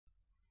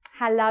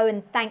Hello,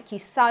 and thank you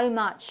so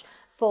much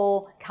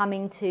for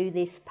coming to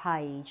this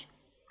page.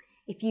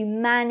 If you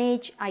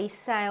manage a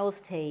sales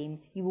team,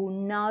 you will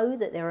know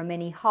that there are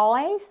many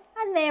highs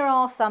and there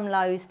are some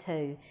lows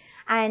too.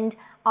 And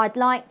I'd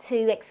like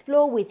to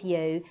explore with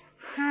you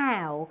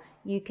how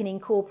you can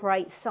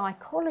incorporate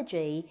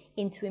psychology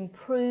into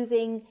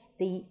improving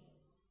the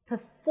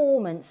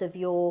performance of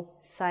your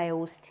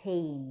sales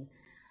team.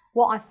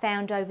 What I've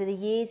found over the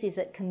years is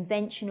that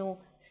conventional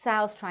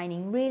sales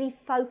training really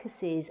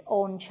focuses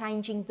on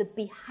changing the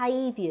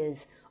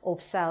behaviours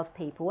of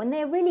salespeople, and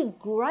they're really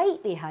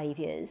great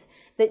behaviours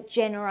that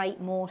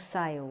generate more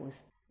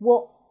sales.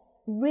 What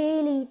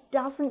really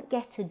doesn't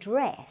get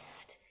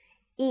addressed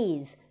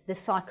is the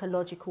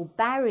psychological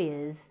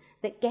barriers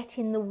that get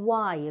in the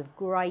way of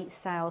great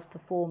sales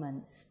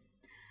performance.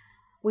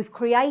 We've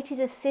created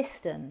a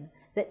system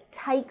that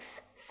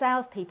takes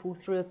salespeople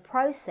through a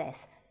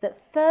process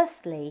that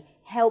firstly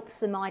helps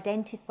them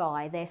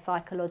identify their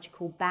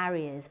psychological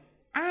barriers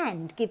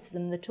and gives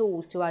them the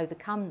tools to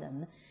overcome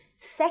them.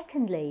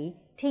 Secondly,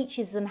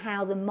 teaches them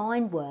how the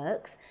mind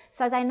works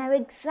so they know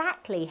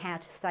exactly how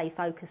to stay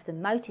focused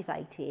and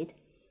motivated.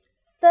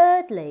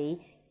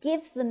 Thirdly,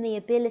 gives them the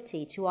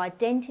ability to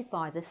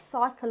identify the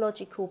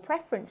psychological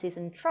preferences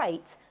and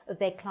traits of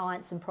their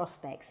clients and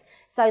prospects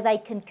so they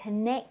can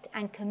connect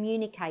and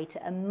communicate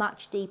at a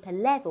much deeper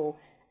level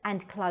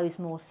and close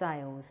more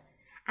sales.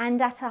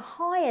 And at a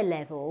higher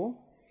level,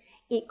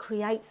 it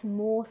creates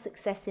more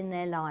success in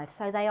their lives,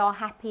 so they are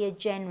happier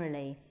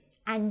generally,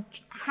 and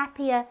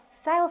happier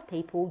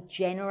salespeople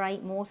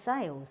generate more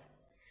sales.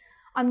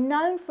 I'm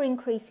known for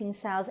increasing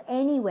sales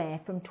anywhere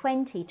from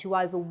 20 to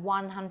over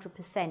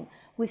 100%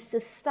 with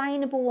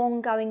sustainable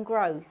ongoing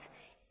growth,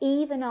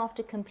 even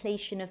after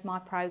completion of my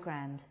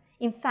programs.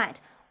 In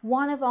fact,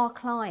 one of our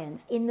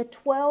clients, in the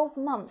 12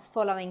 months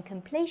following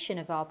completion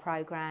of our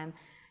program,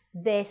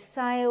 their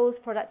sales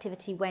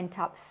productivity went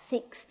up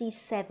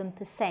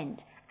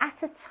 67%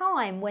 at a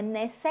time when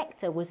their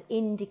sector was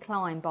in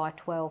decline by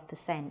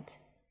 12%.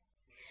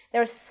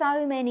 There are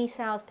so many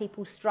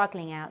salespeople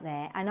struggling out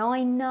there, and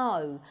I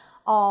know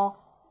our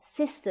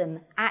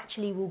system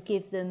actually will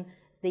give them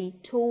the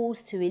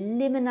tools to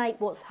eliminate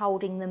what's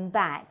holding them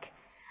back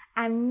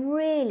and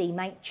really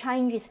make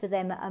changes for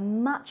them at a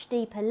much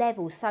deeper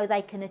level so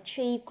they can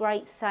achieve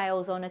great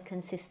sales on a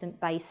consistent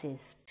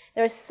basis.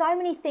 There are so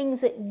many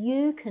things that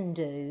you can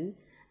do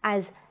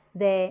as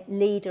their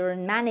leader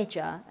and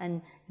manager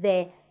and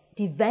their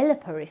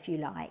developer, if you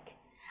like.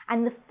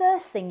 And the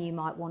first thing you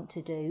might want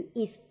to do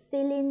is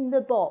fill in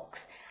the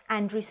box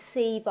and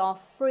receive our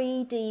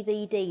free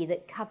DVD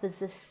that covers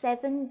the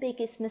 7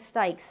 biggest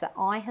mistakes that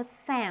I have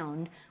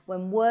found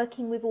when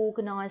working with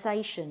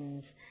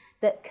organisations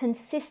that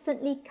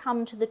consistently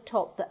come to the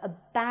top that are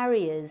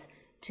barriers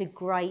to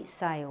great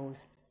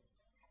sales.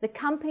 The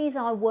companies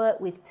I work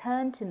with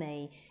turn to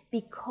me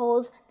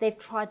because they've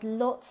tried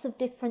lots of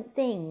different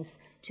things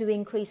to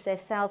increase their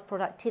sales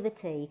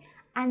productivity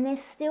and they're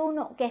still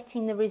not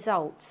getting the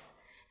results.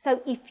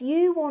 So if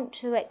you want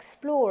to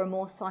explore a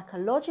more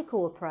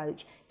psychological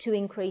approach to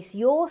increase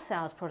your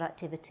sales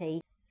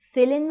productivity,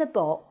 fill in the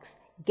box,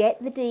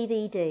 get the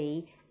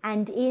DVD,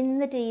 and in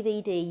the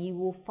DVD you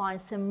will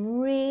find some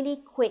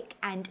really quick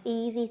and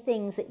easy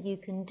things that you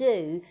can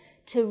do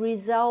to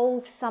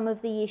resolve some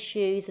of the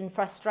issues and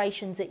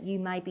frustrations that you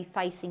may be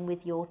facing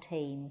with your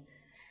team.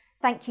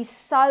 Thank you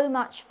so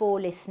much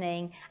for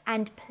listening,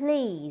 and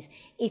please,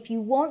 if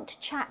you want to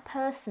chat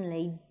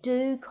personally,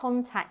 do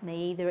contact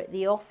me either at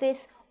the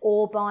office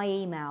or by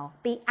email.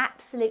 Be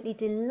absolutely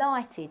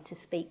delighted to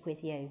speak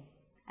with you.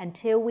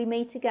 Until we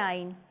meet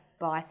again,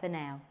 bye for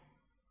now.